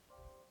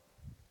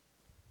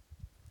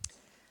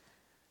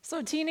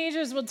So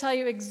teenagers will tell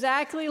you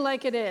exactly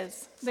like it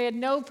is. They had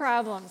no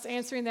problems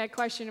answering that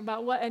question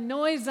about what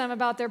annoys them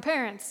about their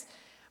parents,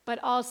 but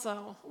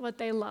also what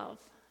they love.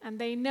 And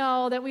they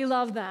know that we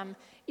love them,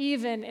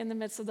 even in the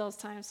midst of those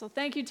times. So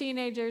thank you,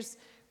 teenagers.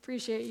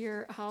 Appreciate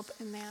your help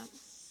in that.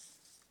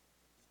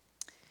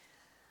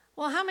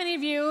 Well, how many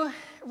of you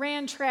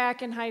ran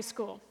track in high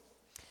school?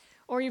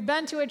 Or you've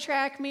been to a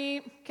track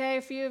meet, okay,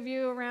 a few of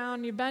you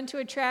around, you've been to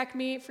a track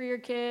meet for your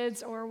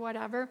kids or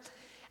whatever.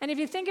 And if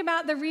you think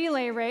about the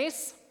relay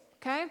race,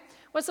 okay,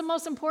 what's the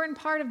most important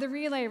part of the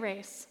relay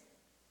race?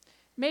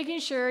 Making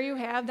sure you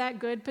have that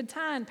good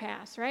baton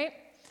pass, right?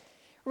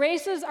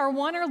 Races are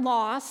won or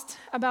lost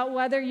about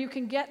whether you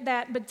can get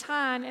that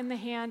baton in the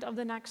hand of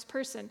the next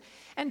person.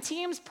 And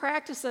teams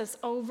practice this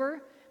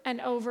over and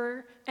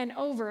over and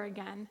over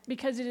again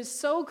because it is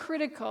so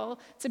critical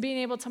to being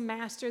able to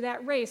master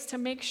that race, to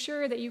make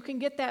sure that you can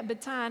get that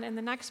baton in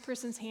the next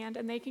person's hand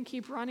and they can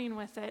keep running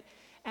with it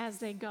as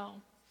they go.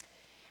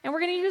 And we're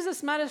going to use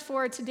this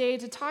metaphor today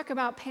to talk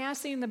about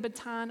passing the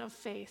baton of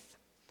faith.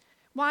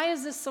 Why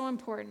is this so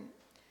important?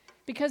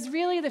 Because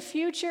really the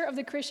future of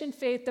the Christian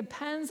faith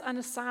depends on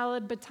a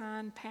solid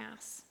baton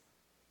pass.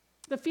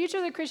 The future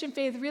of the Christian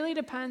faith really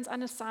depends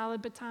on a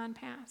solid baton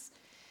pass.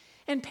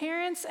 And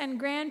parents and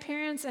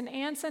grandparents and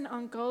aunts and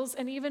uncles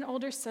and even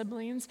older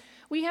siblings,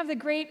 we have the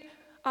great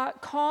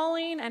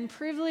calling and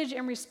privilege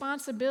and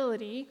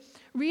responsibility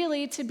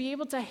really to be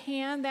able to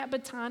hand that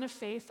baton of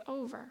faith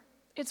over.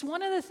 It's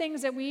one of the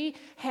things that we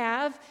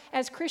have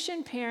as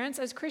Christian parents,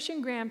 as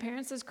Christian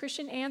grandparents, as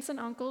Christian aunts and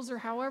uncles, or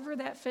however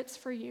that fits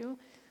for you.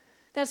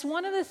 That's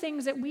one of the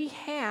things that we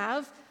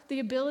have the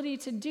ability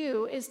to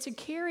do is to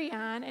carry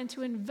on and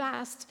to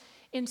invest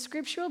in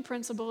scriptural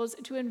principles,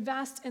 to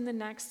invest in the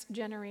next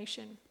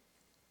generation.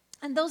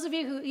 And those of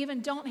you who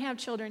even don't have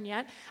children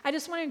yet, I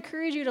just want to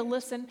encourage you to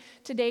listen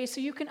today so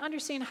you can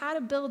understand how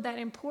to build that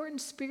important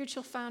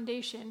spiritual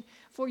foundation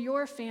for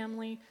your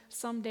family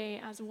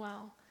someday as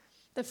well.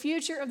 The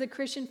future of the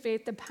Christian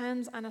faith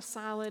depends on a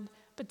solid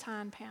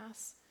baton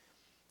pass.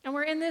 And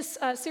we're in this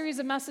series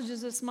of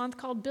messages this month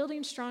called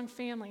Building Strong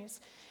Families.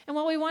 And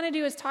what we want to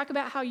do is talk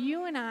about how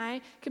you and I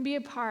can be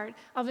a part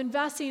of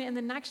investing in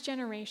the next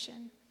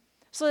generation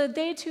so that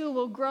they too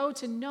will grow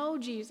to know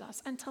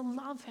Jesus and to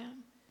love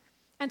him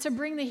and to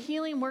bring the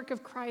healing work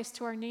of Christ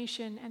to our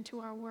nation and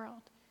to our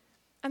world.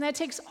 And that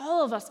takes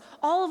all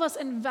of us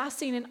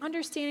investing and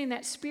understanding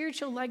that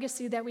spiritual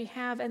legacy that we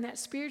have and that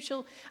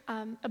spiritual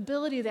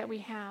ability that we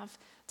have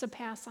to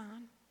pass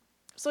on.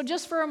 So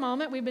just for a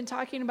moment, we've been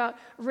talking about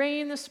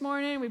rain this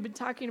morning. We've been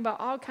talking about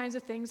all kinds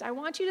of things. I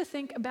want you to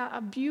think about a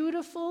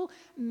beautiful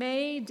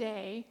May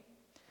day,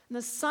 and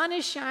the sun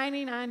is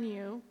shining on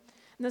you,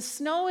 and the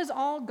snow is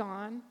all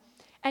gone,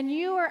 and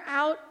you are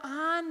out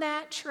on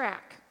that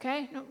track,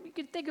 okay? You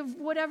can think of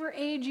whatever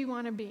age you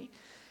want to be.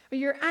 But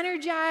you're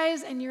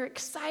energized, and you're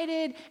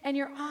excited, and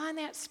you're on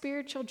that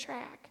spiritual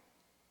track.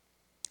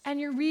 And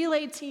your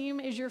relay team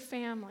is your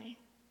family,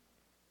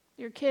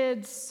 your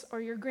kids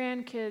or your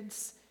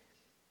grandkids.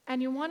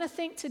 And you want to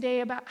think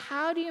today about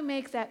how do you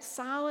make that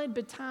solid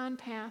baton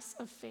pass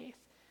of faith.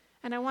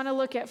 And I want to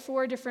look at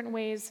 4 different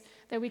ways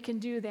that we can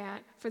do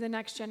that for the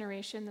next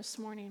generation this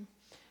morning.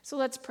 So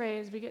let's pray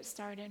as we get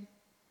started.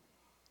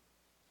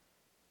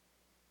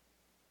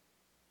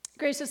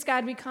 Gracious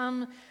God, we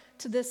come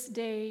to this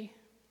day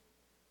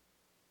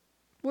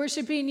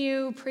worshiping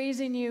you,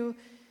 praising you.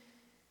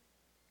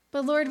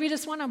 But Lord, we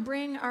just want to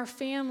bring our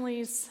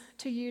families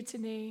to you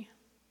today.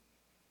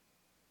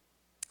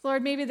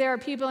 Lord, maybe there are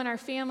people in our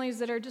families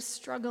that are just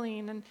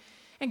struggling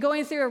and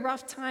going through a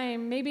rough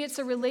time. Maybe it's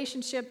a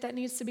relationship that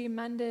needs to be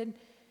mended.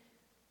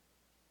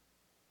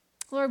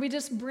 Lord, we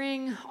just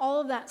bring all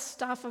of that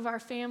stuff of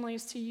our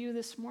families to you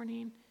this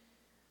morning.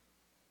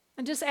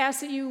 And just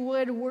ask that you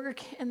would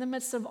work in the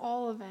midst of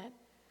all of it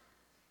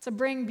to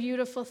bring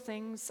beautiful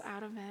things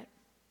out of it.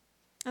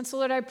 And so,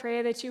 Lord, I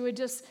pray that you would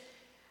just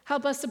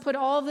help us to put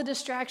all the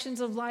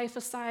distractions of life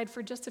aside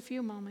for just a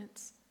few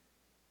moments,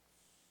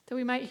 that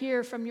we might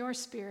hear from your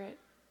Spirit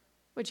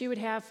what you would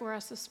have for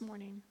us this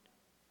morning.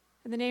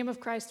 In the name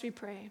of Christ we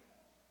pray.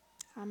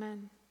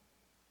 Amen.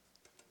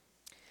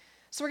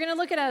 So we're going to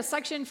look at a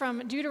section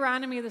from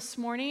Deuteronomy this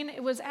morning.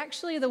 It was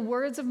actually the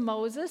words of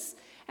Moses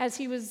as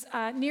he was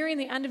nearing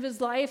the end of his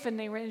life, and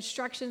they were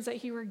instructions that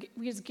he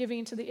was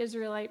giving to the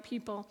Israelite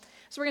people.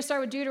 So we're going to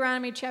start with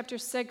Deuteronomy chapter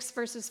 6,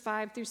 verses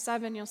 5 through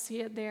 7. You'll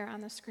see it there on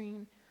the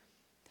screen.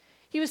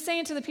 He was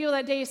saying to the people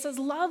that day, he says,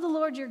 "Love the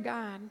Lord your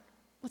God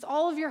with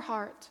all of your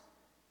heart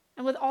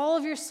and with all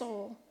of your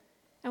soul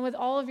and with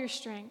all of your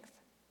strength.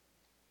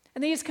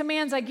 And these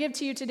commands I give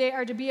to you today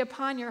are to be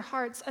upon your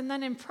hearts, and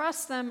then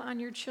impress them on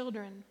your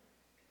children.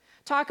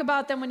 Talk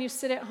about them when you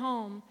sit at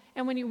home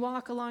and when you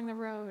walk along the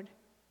road,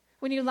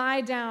 when you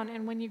lie down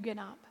and when you get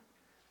up."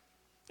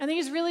 And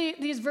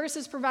these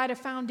verses provide a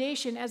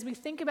foundation as we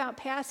think about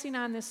passing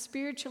on this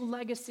spiritual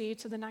legacy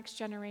to the next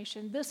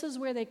generation. This is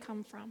where they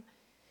come from.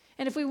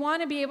 And if we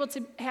want to be able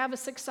to have a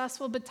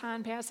successful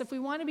baton pass, if we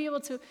want to be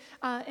able to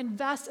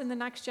invest in the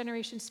next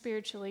generation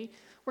spiritually,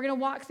 we're going to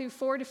walk through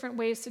 4 different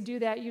ways to do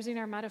that using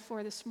our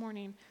metaphor this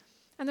morning.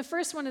 And the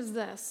first one is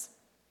this.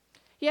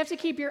 You have to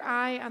keep your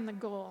eye on the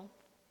goal.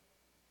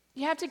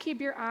 You have to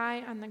keep your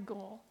eye on the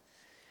goal.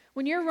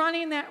 When you're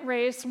running that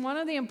race, one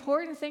of the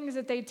important things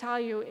that they tell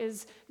you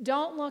is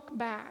don't look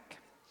back.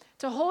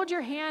 To hold your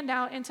hand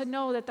out and to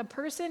know that the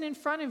person in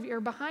front of you or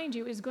behind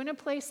you is going to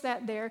place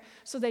that there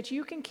so that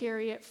you can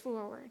carry it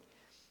forward.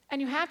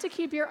 And you have to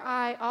keep your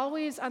eye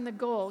always on the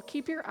goal.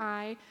 Keep your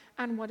eye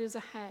on what is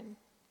ahead.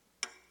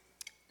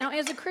 Now,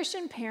 as a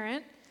Christian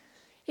parent,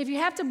 if you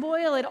have to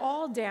boil it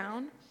all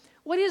down,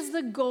 what is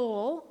the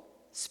goal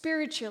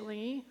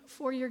spiritually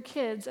for your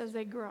kids as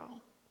they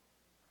grow?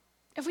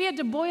 If we had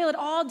to boil it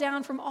all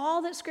down from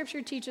all that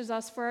Scripture teaches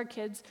us for our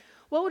kids,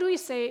 what would we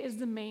say is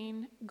the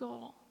main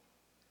goal?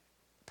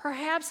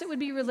 Perhaps it would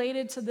be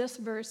related to this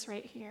verse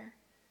right here.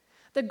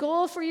 The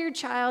goal for your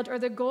child or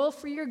the goal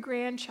for your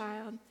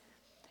grandchild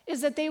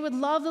is that they would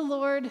love the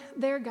Lord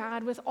their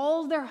God with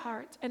all of their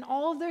heart and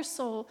all of their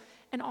soul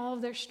and all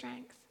of their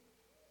strength,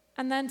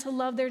 and then to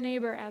love their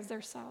neighbor as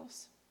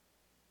themselves.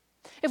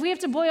 If we have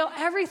to boil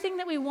everything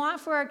that we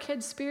want for our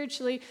kids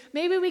spiritually,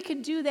 maybe we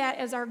could do that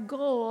as our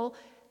goal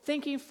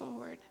thinking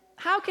forward.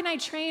 How can I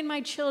train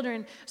my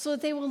children so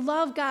that they will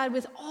love God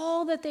with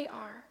all that they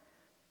are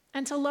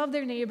and to love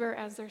their neighbor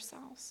as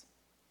themselves?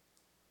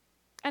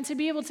 And to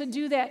be able to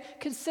do that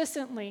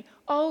consistently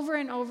over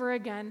and over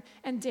again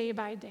and day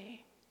by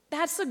day.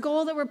 That's the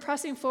goal that we're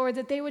pressing forward,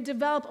 that they would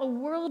develop a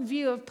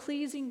worldview of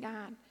pleasing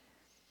God.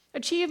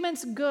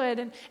 Achievement's good,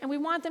 and we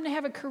want them to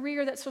have a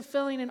career that's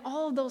fulfilling in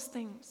all of those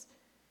things.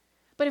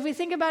 But if we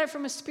think about it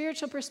from a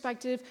spiritual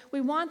perspective,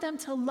 we want them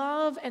to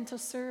love and to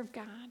serve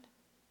God.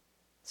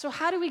 So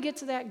how do we get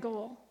to that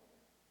goal?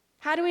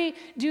 How do we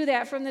do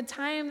that from the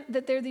time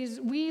that they're these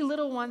wee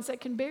little ones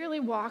that can barely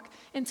walk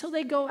until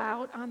they go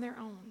out on their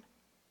own?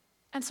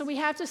 And so we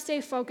have to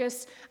stay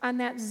focused on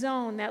that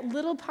zone, that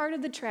little part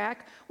of the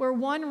track where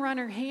one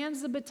runner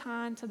hands the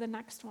baton to the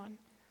next one.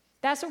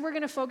 That's what we're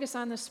going to focus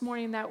on this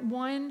morning, that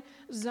one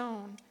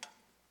zone.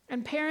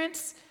 And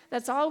parents,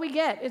 that's all we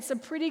get. It's a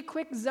pretty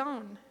quick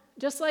zone.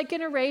 Just like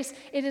in a race,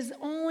 it is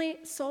only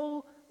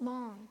so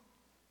long.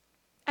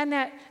 And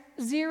that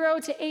 0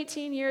 to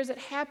 18 years, it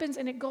happens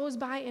and it goes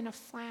by in a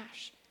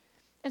flash.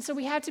 And so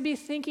we have to be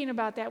thinking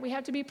about that. We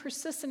have to be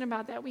persistent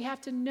about that. We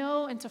have to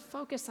know and to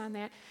focus on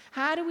that.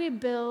 How do we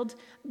build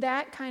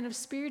that kind of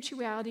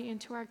spirituality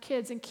into our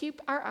kids and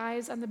keep our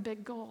eyes on the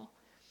big goal?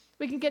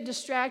 We can get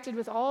distracted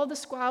with all the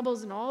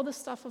squabbles and all the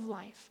stuff of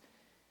life.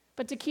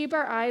 But to keep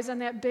our eyes on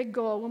that big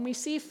goal, when we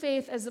see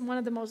faith as one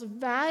of the most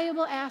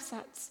valuable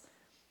assets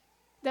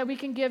that we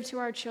can give to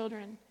our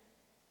children,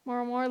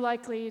 we're more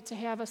likely to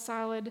have a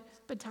solid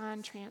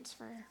baton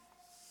transfer.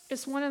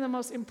 It's one of the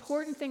most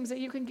important things that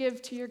you can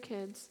give to your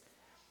kids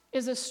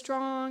is a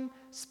strong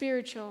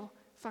spiritual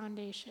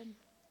foundation.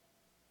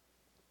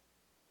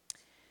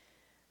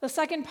 The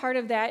second part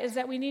of that is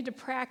that we need to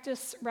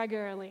practice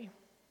regularly.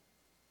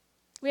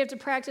 We have to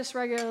practice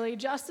regularly.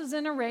 Just as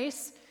in a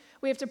race,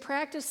 we have to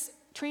practice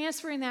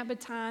transferring that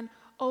baton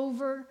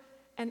over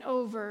and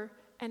over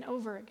and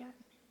over again.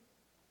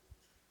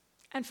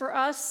 And for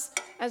us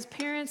as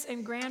parents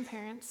and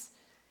grandparents,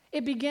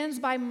 it begins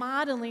by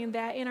modeling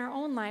that in our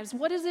own lives.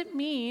 What does it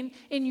mean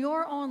in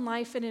your own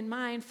life and in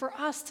mine for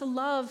us to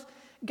love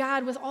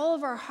God with all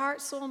of our heart,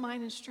 soul,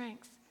 mind, and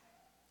strength,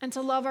 and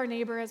to love our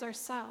neighbor as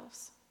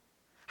ourselves?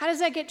 How does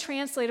that get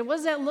translated? What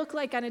does that look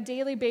like on a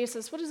daily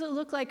basis? What does it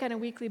look like on a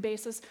weekly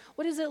basis?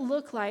 What does it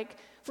look like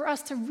for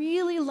us to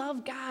really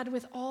love God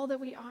with all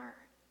that we are?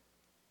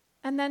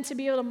 And then to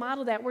be able to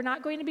model that. We're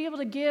not going to be able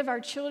to give our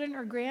children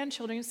or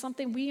grandchildren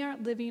something we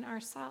aren't living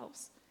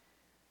ourselves.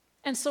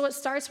 And so it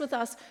starts with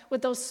us,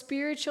 with those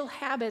spiritual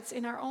habits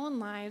in our own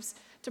lives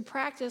to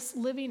practice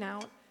living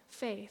out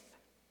faith.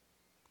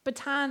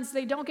 Batons,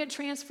 they don't get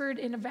transferred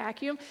in a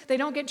vacuum. They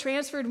don't get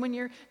transferred when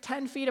you're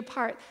 10 feet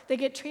apart. They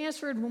get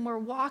transferred when we're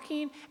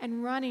walking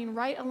and running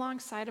right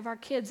alongside of our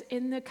kids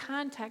in the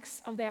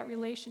context of that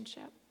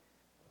relationship.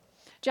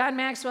 John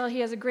Maxwell, he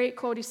has a great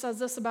quote. He says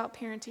this about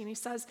parenting. He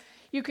says,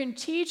 "You can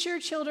teach your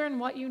children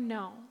what you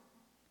know,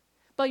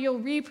 but you'll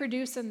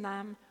reproduce in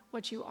them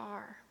what you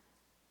are."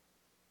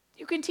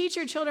 You can teach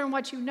your children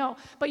what you know,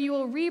 but you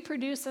will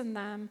reproduce in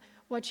them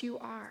what you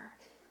are.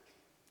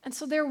 And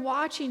so they're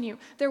watching you.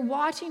 They're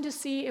watching to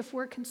see if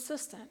we're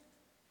consistent.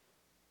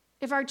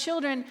 If our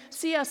children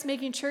see us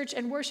making church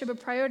and worship a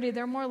priority,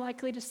 they're more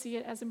likely to see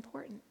it as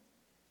important.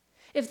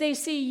 If they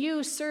see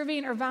you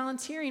serving or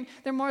volunteering,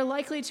 they're more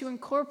likely to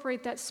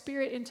incorporate that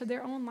spirit into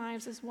their own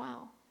lives as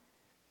well.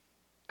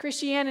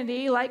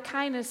 Christianity, like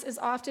kindness, is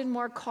often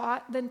more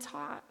caught than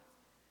taught.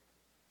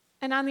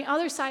 And on the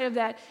other side of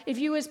that, if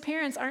you as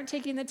parents aren't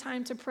taking the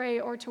time to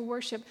pray or to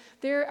worship,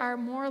 they are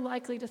more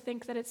likely to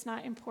think that it's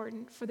not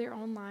important for their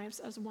own lives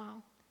as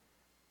well.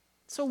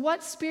 So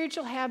what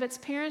spiritual habits,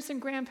 parents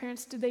and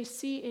grandparents, do they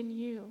see in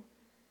you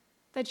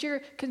that you're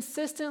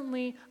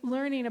consistently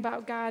learning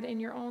about God in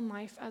your own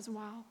life as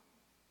well?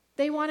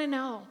 They want to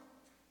know,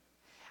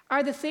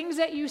 are the things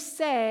that you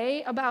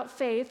say about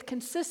faith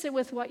consistent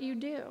with what you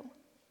do?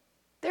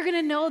 They're going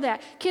to know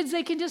that. Kids,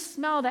 they can just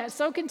smell that.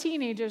 So can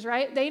teenagers,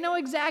 right? They know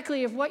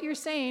exactly if what you're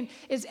saying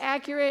is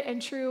accurate and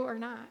true or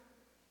not.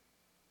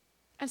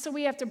 And so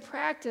we have to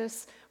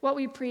practice what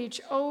we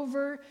preach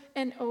over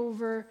and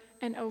over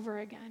and over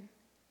again.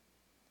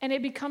 And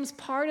it becomes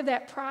part of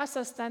that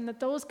process then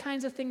that those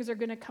kinds of things are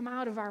going to come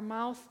out of our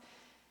mouth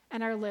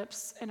and our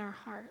lips and our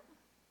heart.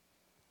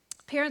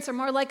 Parents are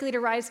more likely to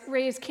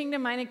raise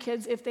kingdom-minded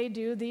kids if they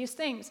do these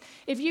things.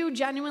 If you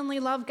genuinely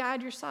love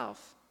God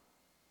yourself,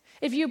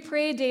 if you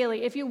pray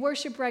daily, if you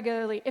worship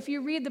regularly, if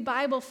you read the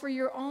Bible for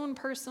your own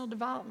personal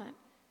development,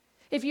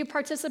 if you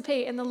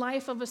participate in the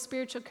life of a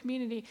spiritual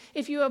community,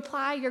 if you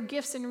apply your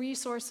gifts and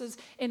resources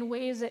in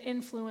ways that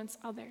influence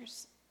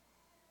others.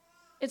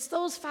 It's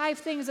those 5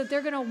 things that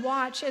they're going to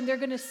watch and they're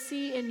going to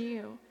see in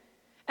you.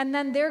 And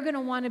then they're going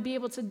to want to be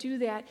able to do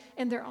that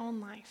in their own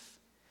life.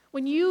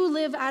 When you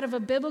live out of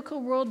a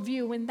biblical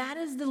worldview, when that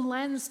is the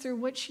lens through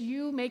which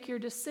you make your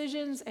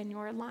decisions and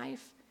your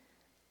life,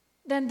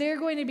 then they're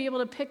going to be able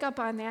to pick up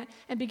on that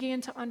and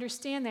begin to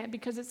understand that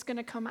because it's going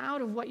to come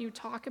out of what you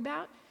talk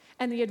about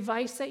and the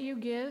advice that you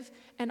give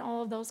and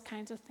all of those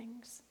kinds of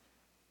things.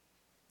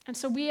 And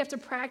so we have to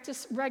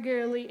practice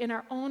regularly in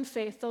our own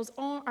faith,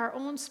 our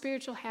own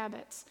spiritual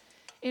habits,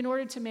 in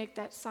order to make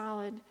that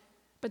solid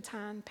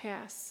baton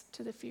pass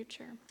to the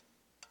future.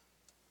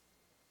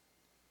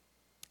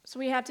 So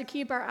we have to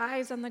keep our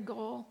eyes on the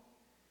goal.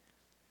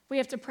 We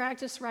have to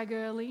practice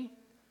regularly.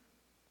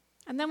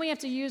 And then we have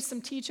to use some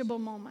teachable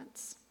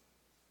moments.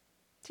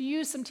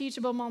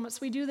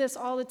 We do this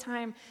all the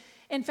time.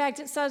 In fact,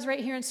 it says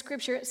right here in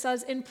Scripture, it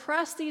says,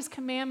 impress these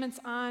commandments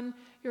on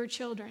your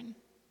children.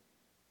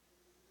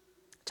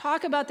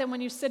 Talk about them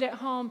when you sit at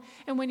home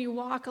and when you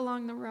walk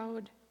along the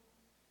road.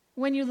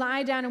 When you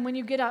lie down and when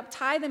you get up,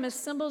 tie them as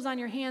symbols on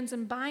your hands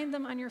and bind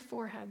them on your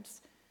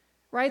foreheads.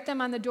 Write them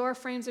on the door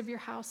frames of your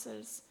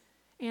houses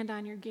and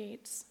on your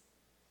gates.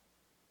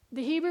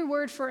 The Hebrew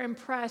word for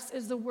impress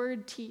is the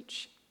word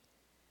teach.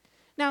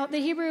 Now, the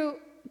Hebrew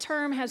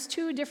term has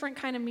 2 different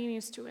kind of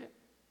meanings to it.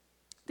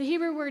 The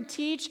Hebrew word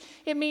teach,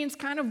 it means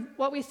kind of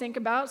what we think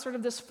about, sort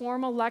of this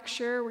formal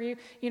lecture where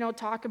you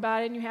talk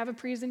about it and you have a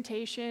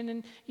presentation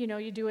and,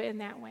 you do it in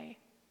that way.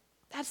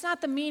 That's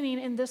not the meaning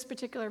in this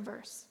particular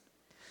verse.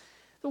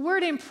 The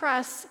word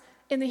impress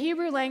in the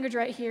Hebrew language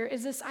right here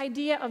is this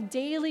idea of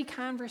daily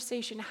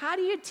conversation. How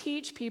do you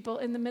teach people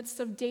in the midst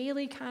of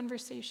daily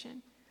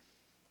conversation?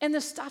 And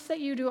the stuff that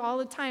you do all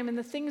the time and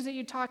the things that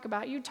you talk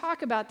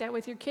about that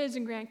with your kids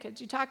and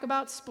grandkids. You talk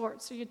about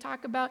sports, or you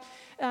talk about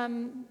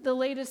the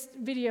latest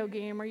video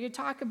game, or you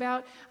talk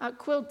about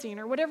quilting,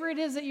 or whatever it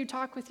is that you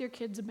talk with your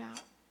kids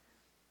about.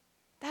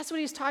 That's what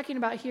he's talking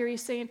about here.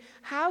 He's saying,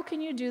 how can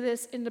you do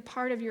this into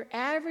part of your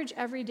average,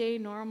 everyday,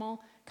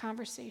 normal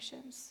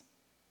conversations?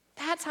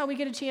 That's how we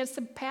get a chance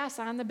to pass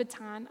on the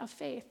baton of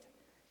faith.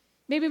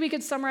 Maybe we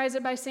could summarize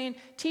it by saying,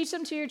 teach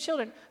them to your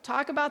children.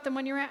 Talk about them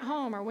when you're at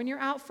home or when you're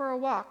out for a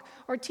walk,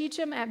 or teach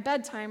them at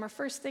bedtime or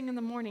first thing in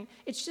the morning.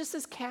 It's just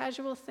this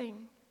casual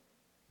thing.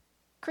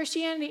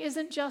 Christianity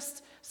isn't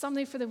just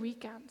something for the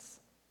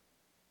weekends.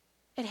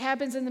 It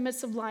happens in the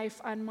midst of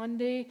life on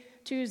Monday,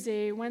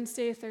 Tuesday,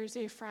 Wednesday,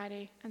 Thursday,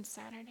 Friday, and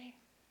Saturday.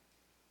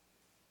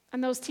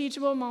 And those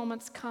teachable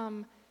moments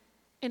come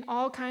in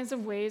all kinds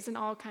of ways and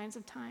all kinds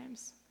of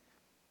times.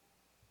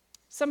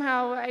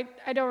 Somehow,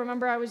 I don't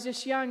remember, I was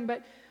just young,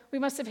 but we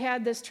must have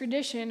had this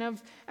tradition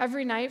of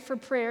every night for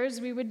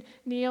prayers, we would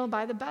kneel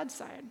by the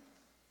bedside.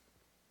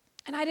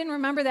 And I didn't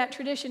remember that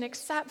tradition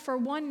except for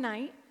one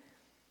night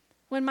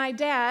when my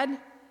dad,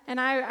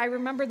 and I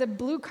remember the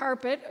blue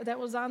carpet that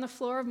was on the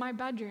floor of my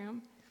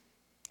bedroom.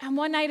 And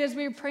one night as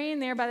we were praying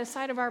there by the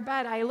side of our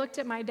bed, I looked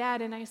at my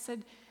dad and I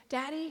said,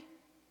 Daddy,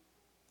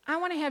 I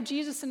want to have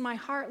Jesus in my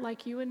heart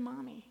like you and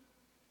Mommy.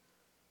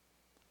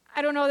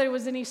 I don't know that it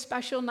was any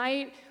special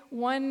night,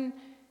 one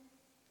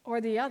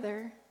or the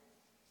other,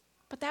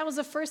 but that was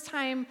the first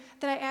time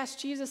that I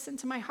asked Jesus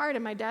into my heart,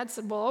 and my dad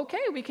said, well,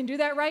 okay, we can do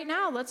that right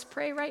now. Let's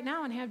pray right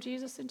now and have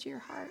Jesus into your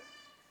heart.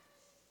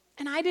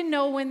 And I didn't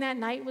know when that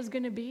night was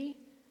going to be,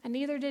 and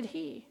neither did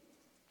he.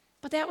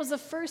 But that was the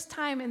first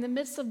time in the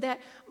midst of that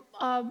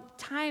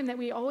time that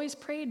we always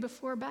prayed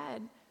before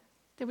bed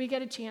that we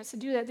get a chance to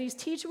do that. These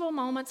teachable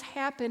moments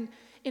happen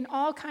in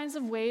all kinds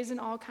of ways and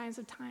all kinds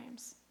of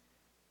times.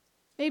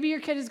 Maybe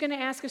your kid is going to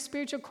ask a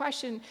spiritual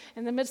question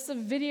in the midst of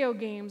video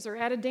games or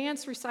at a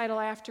dance recital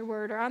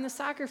afterward or on the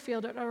soccer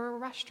field or a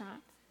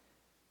restaurant.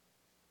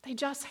 They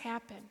just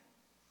happen.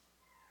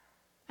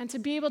 And to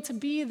be able to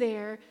be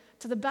there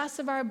to the best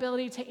of our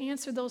ability to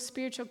answer those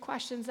spiritual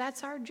questions,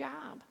 that's our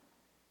job.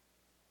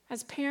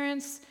 As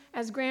parents,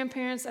 as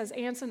grandparents, as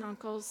aunts and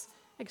uncles,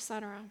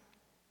 etc.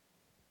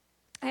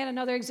 I had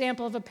another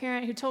example of a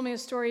parent who told me a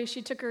story.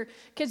 She took her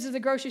kids to the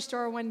grocery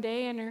store one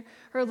day, and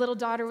her little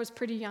daughter was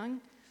pretty young.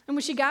 And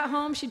when she got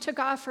home, she took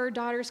off her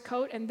daughter's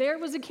coat, and there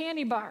was a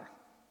candy bar.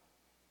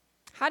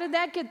 How did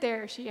that get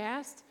there, she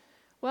asked.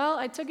 Well,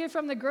 I took it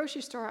from the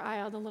grocery store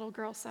aisle, the little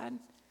girl said.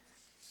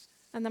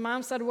 And the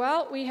mom said,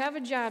 well, we have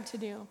a job to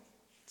do.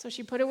 So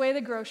she put away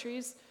the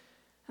groceries,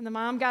 and the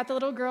mom got the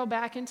little girl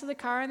back into the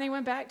car, and they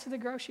went back to the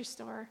grocery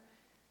store.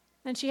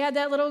 Then she had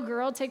that little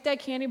girl take that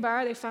candy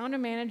bar. They found a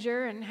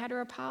manager and had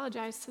her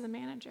apologize to the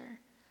manager.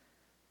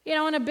 You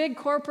know, in a big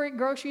corporate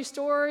grocery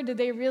store, did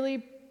they really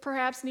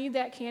perhaps need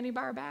that candy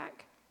bar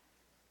back?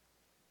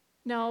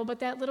 No, but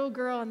that little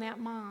girl and that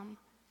mom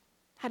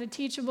had a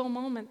teachable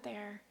moment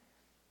there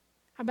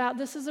about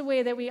this is a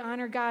way that we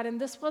honor God, and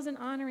this wasn't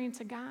honoring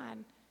to God.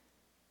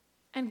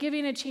 And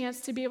giving a chance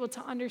to be able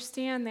to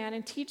understand that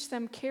and teach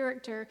them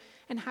character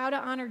and how to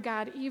honor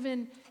God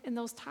even in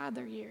those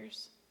toddler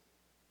years.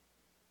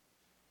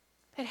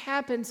 It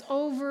happens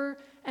over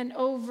and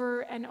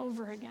over and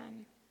over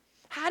again.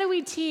 How do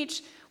we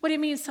teach what it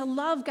means to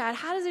love God?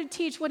 How does it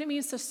teach what it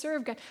means to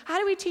serve God? How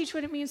do we teach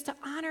what it means to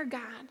honor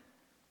God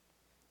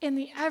in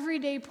the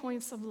everyday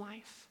points of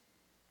life?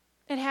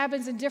 It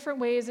happens in different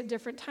ways at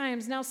different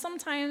times. Now,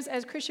 sometimes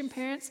as Christian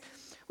parents,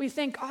 we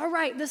think, all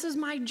right, this is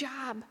my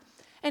job.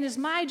 And it's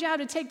my job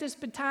to take this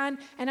baton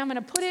and I'm going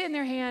to put it in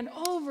their hand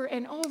over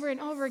and over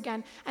and over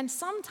again. And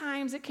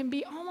sometimes it can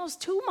be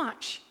almost too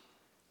much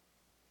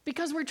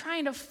because we're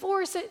trying to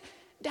force it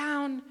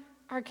down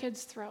our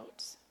kids'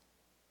 throats.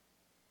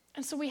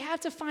 And so we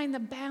have to find the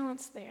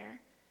balance there.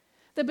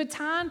 The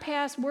baton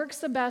pass works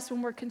the best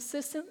when we're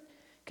consistent,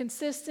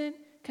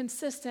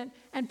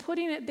 and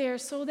putting it there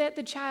so that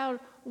the child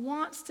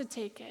wants to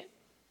take it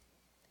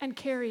and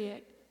carry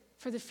it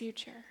for the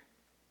future.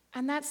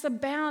 And that's the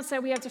balance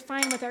that we have to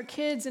find with our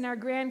kids and our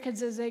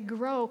grandkids as they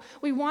grow.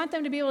 We want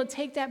them to be able to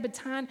take that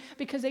baton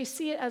because they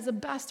see it as the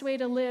best way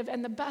to live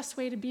and the best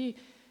way to be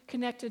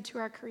connected to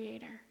our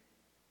Creator.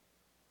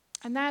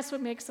 And that's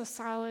what makes a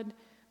solid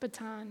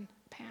baton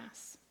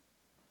pass.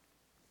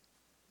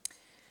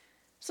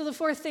 So the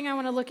fourth thing I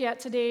want to look at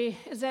today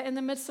is that in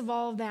the midst of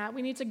all of that,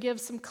 we need to give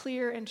some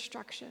clear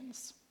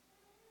instructions.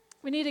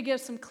 We need to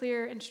give some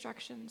clear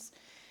instructions.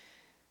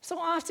 So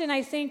often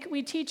I think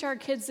we teach our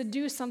kids to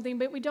do something,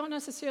 but we don't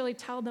necessarily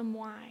tell them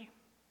why.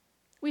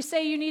 We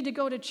say you need to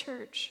go to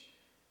church,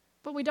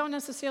 but we don't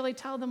necessarily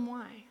tell them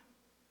why.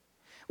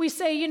 We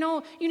say, you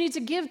need to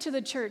give to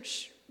the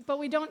church, but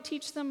we don't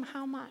teach them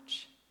how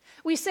much.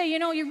 We say,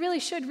 you really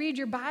should read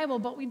your Bible,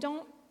 but we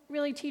don't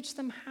really teach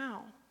them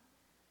how.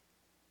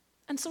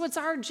 And so it's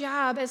our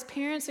job as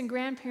parents and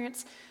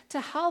grandparents to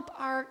help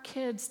our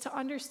kids to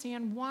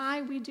understand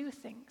why we do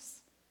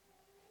things.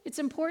 It's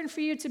important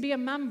for you to be a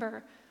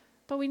member,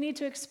 but we need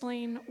to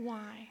explain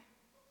why.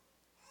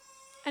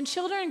 And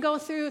children go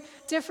through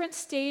different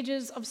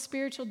stages of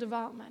spiritual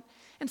development.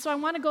 And so I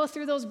want to go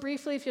through those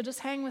briefly, if you'll just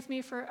hang with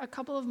me for a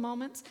couple of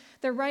moments.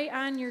 They're right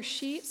on your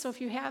sheet, so if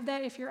you have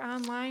that, if you're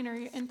online or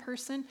you're in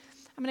person,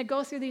 I'm going to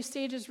go through these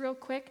stages real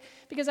quick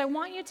because I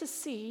want you to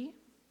see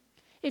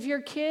if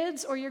your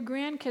kids or your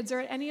grandkids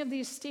are at any of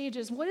these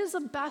stages, what is the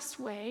best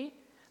way,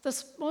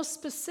 the most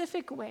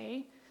specific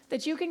way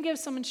that you can give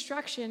some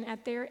instruction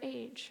at their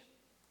age?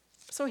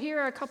 So here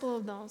are a couple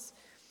of those.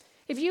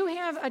 If you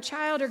have a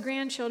child or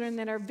grandchildren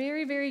that are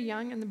very, very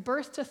young, in the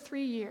birth to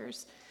 3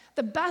 years,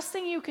 the best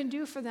thing you can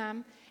do for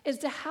them is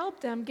to help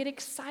them get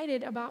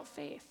excited about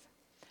faith.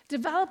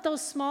 Develop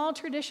those small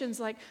traditions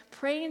like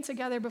praying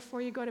together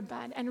before you go to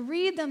bed and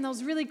read them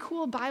those really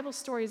cool Bible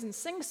stories and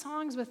sing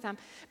songs with them.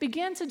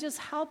 Begin to just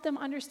help them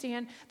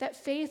understand that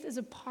faith is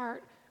a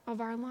part of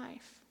our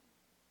life.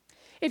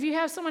 If you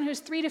have someone who's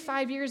 3 to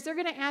 5 years, they're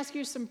going to ask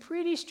you some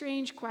pretty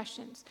strange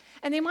questions,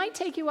 and they might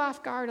take you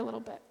off guard a little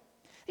bit.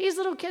 These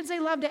little kids, they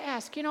love to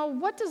ask,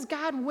 what does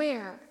God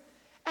wear?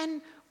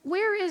 And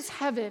where is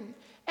heaven?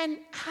 And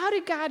how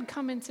did God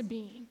come into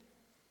being?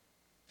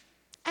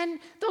 And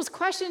those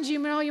questions, you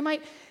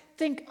might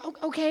think,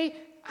 okay,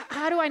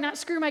 how do I not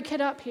screw my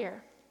kid up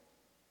here?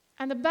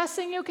 And the best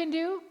thing you can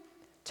do,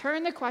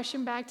 turn the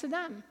question back to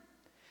them.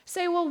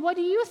 Say, well, what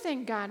do you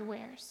think God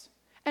wears?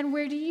 And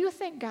where do you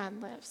think God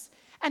lives?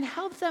 And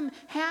help them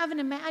have an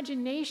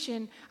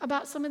imagination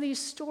about some of these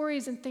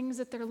stories and things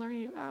that they're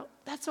learning about.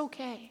 That's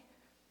okay.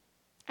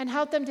 And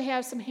help them to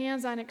have some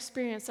hands-on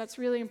experience. That's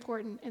really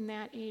important in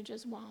that age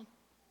as well.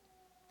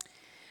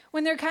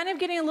 When they're kind of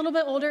getting a little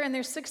bit older and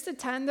they're 6 to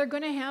 10, they're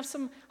going to have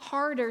some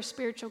harder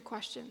spiritual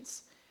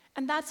questions.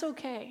 And that's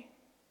okay.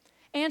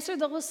 Answer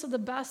those to the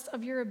best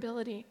of your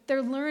ability.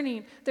 They're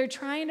learning. They're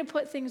trying to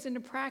put things into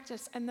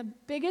practice. And the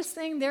biggest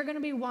thing, they're going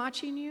to be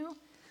watching you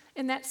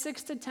in that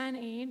 6 to 10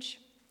 age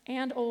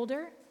and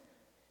older.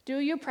 Do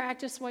you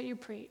practice what you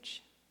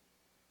preach?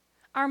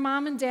 Are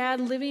mom and dad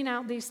living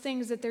out these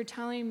things that they're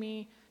telling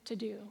me to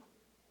do?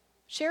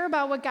 Share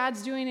about what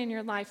God's doing in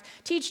your life.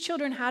 Teach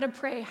children how to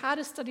pray, how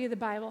to study the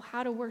Bible,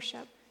 how to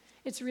worship.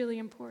 It's really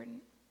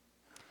important.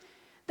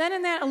 Then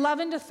in that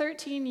 11 to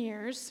 13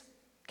 years,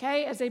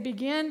 okay, as they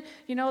begin,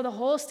 the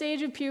whole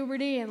stage of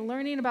puberty and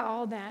learning about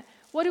all that,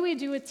 what do we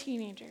do with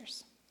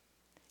teenagers?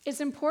 It's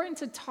important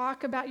to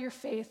talk about your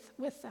faith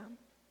with them.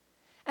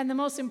 And the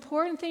most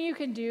important thing you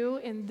can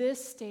do in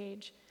this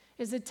stage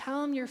is to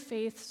tell them your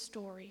faith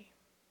story.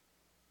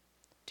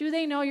 Do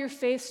they know your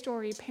faith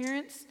story,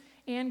 parents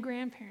and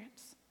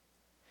grandparents?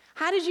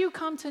 How did you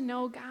come to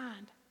know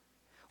God?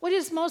 What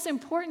is most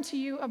important to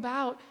you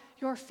about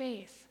your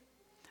faith?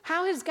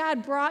 How has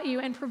God brought you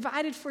and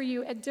provided for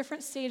you at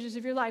different stages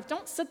of your life?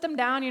 Don't sit them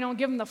down,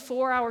 give them the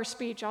 4-hour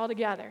speech all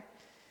together.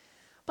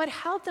 But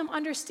help them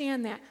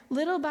understand that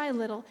little by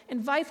little.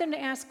 Invite them to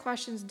ask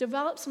questions.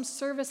 Develop some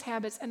service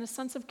habits and a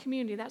sense of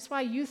community. That's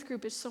why youth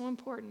group is so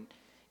important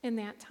in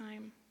that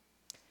time.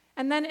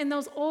 And then in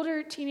those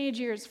older teenage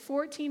years,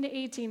 14 to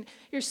 18,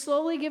 you're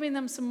slowly giving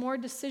them some more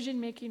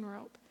decision-making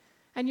rope.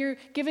 And you're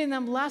giving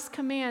them less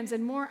commands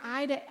and more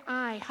eye to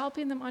eye,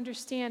 helping them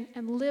understand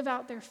and live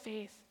out their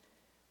faith.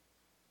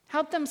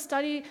 Help them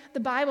study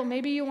the Bible.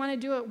 Maybe you want to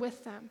do it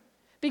with them.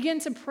 Begin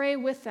to pray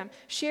with them.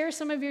 Share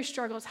some of your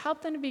struggles.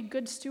 Help them to be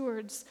good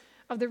stewards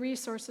of the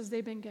resources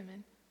they've been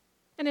given.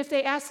 And if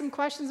they ask some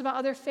questions about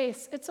other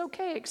faiths, it's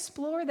okay.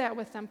 Explore that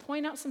with them.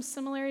 Point out some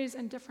similarities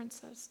and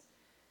differences.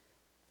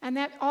 And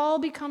that all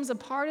becomes a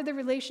part of the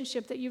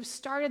relationship that you've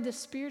started the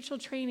spiritual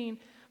training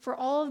for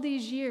all of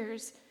these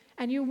years.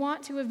 And you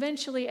want to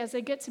eventually, as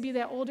they get to be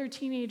that older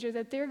teenager,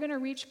 that they're going to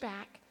reach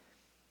back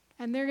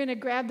and they're going to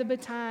grab the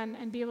baton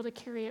and be able to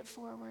carry it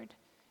forward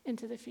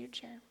into the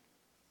future.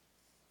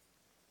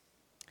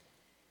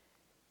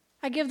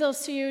 I give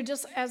those to you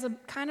just as a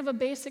kind of a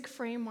basic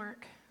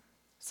framework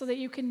so that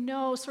you can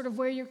know sort of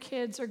where your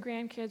kids or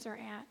grandkids are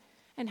at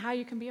and how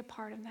you can be a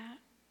part of that.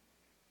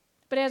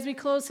 But as we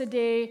close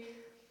today,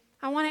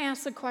 I want to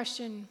ask the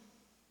question,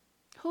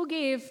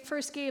 who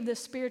first gave this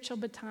spiritual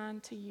baton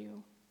to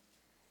you?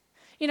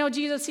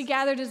 Jesus, he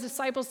gathered his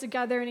disciples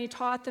together and he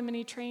taught them and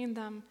he trained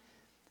them.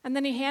 And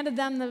then he handed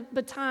them the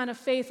baton of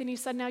faith and he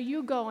said, now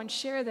you go and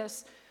share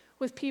this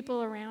with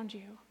people around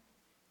you.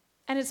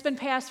 And it's been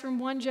passed from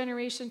one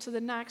generation to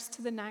the next,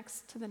 to the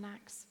next, to the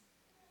next.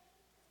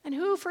 And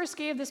who first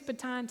gave this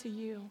baton to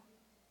you?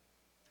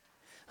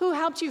 Who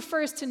helped you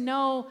first to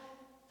know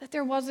that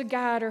there was a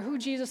God or who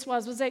Jesus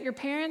was? Was that your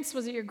parents?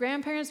 Was it your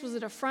grandparents? Was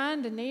it a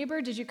friend, a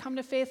neighbor? Did you come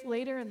to faith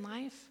later in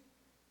life?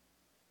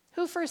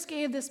 Who first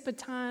gave this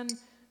baton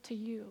to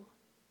you?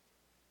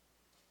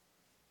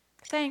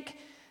 Thank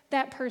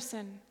that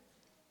person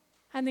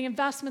and the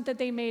investment that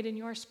they made in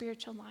your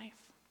spiritual life.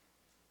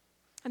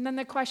 And then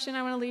the question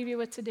I want to leave you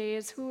with today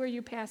is, who are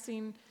you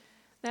passing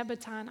that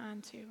baton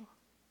on to?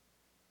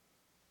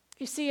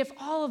 You see, if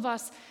all of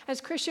us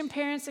as Christian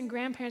parents and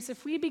grandparents,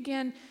 if we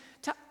begin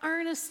to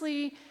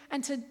earnestly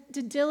and to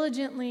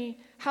diligently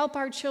help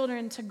our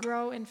children to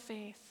grow in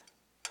faith,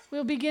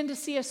 we'll begin to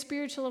see a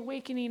spiritual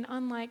awakening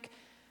unlike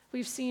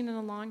we've seen in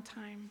a long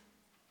time.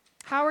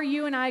 How are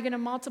you and I going to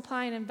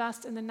multiply and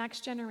invest in the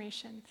next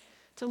generation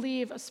to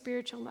leave a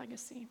spiritual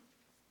legacy?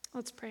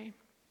 Let's pray.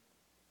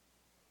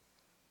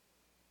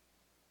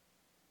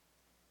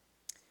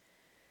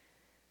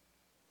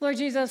 Lord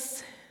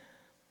Jesus,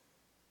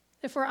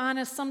 if we're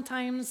honest,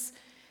 sometimes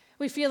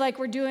we feel like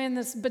we're doing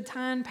this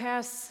baton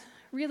pass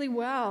really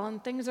well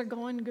and things are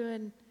going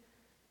good.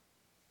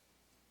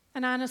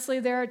 And honestly,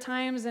 there are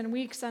times and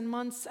weeks and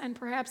months and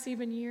perhaps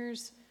even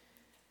years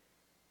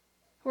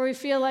where we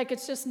feel like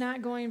it's just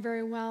not going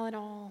very well at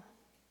all.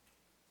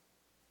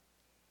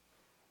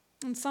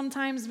 And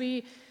sometimes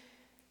we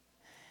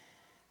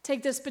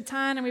take this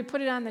baton and we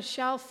put it on the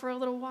shelf for a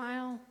little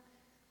while.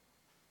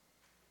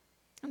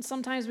 And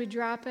sometimes we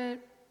drop it.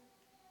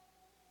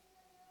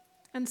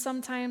 And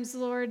sometimes,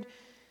 Lord,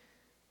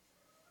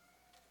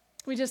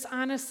 we just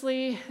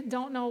honestly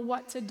don't know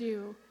what to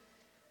do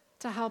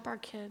to help our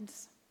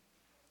kids.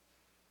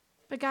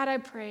 But God, I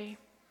pray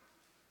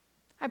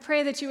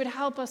that you would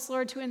help us,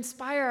 Lord, to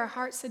inspire our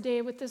hearts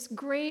today with this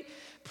great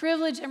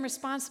privilege and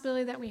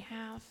responsibility that we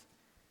have.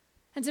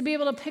 And to be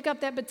able to pick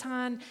up that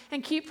baton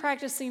and keep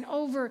practicing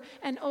over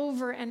and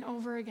over and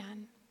over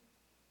again.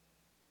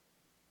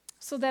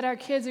 So that our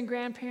kids and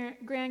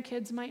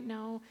grandkids might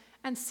know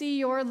and see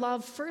your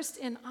love first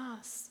in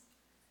us.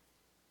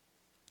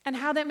 And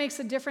how that makes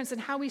a difference in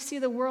how we see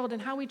the world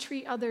and how we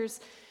treat others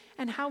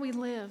and how we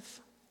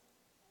live.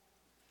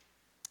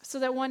 So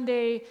that one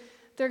day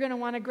they're going to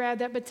want to grab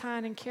that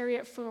baton and carry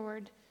it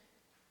forward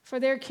for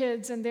their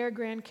kids and their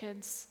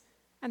grandkids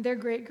and their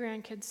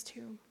great-grandkids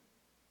too.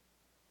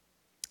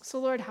 So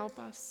Lord, help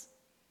us.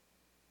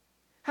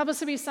 Help us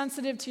to be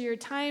sensitive to your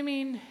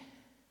timing.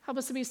 Help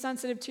us to be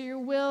sensitive to your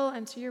will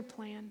and to your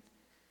plan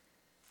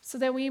so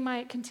that we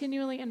might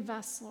continually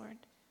invest, Lord,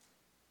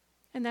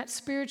 in that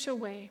spiritual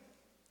way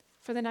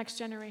for the next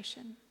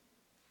generation.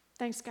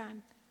 Thanks, God.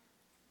 In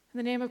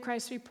the name of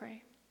Christ we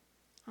pray.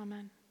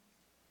 Amen.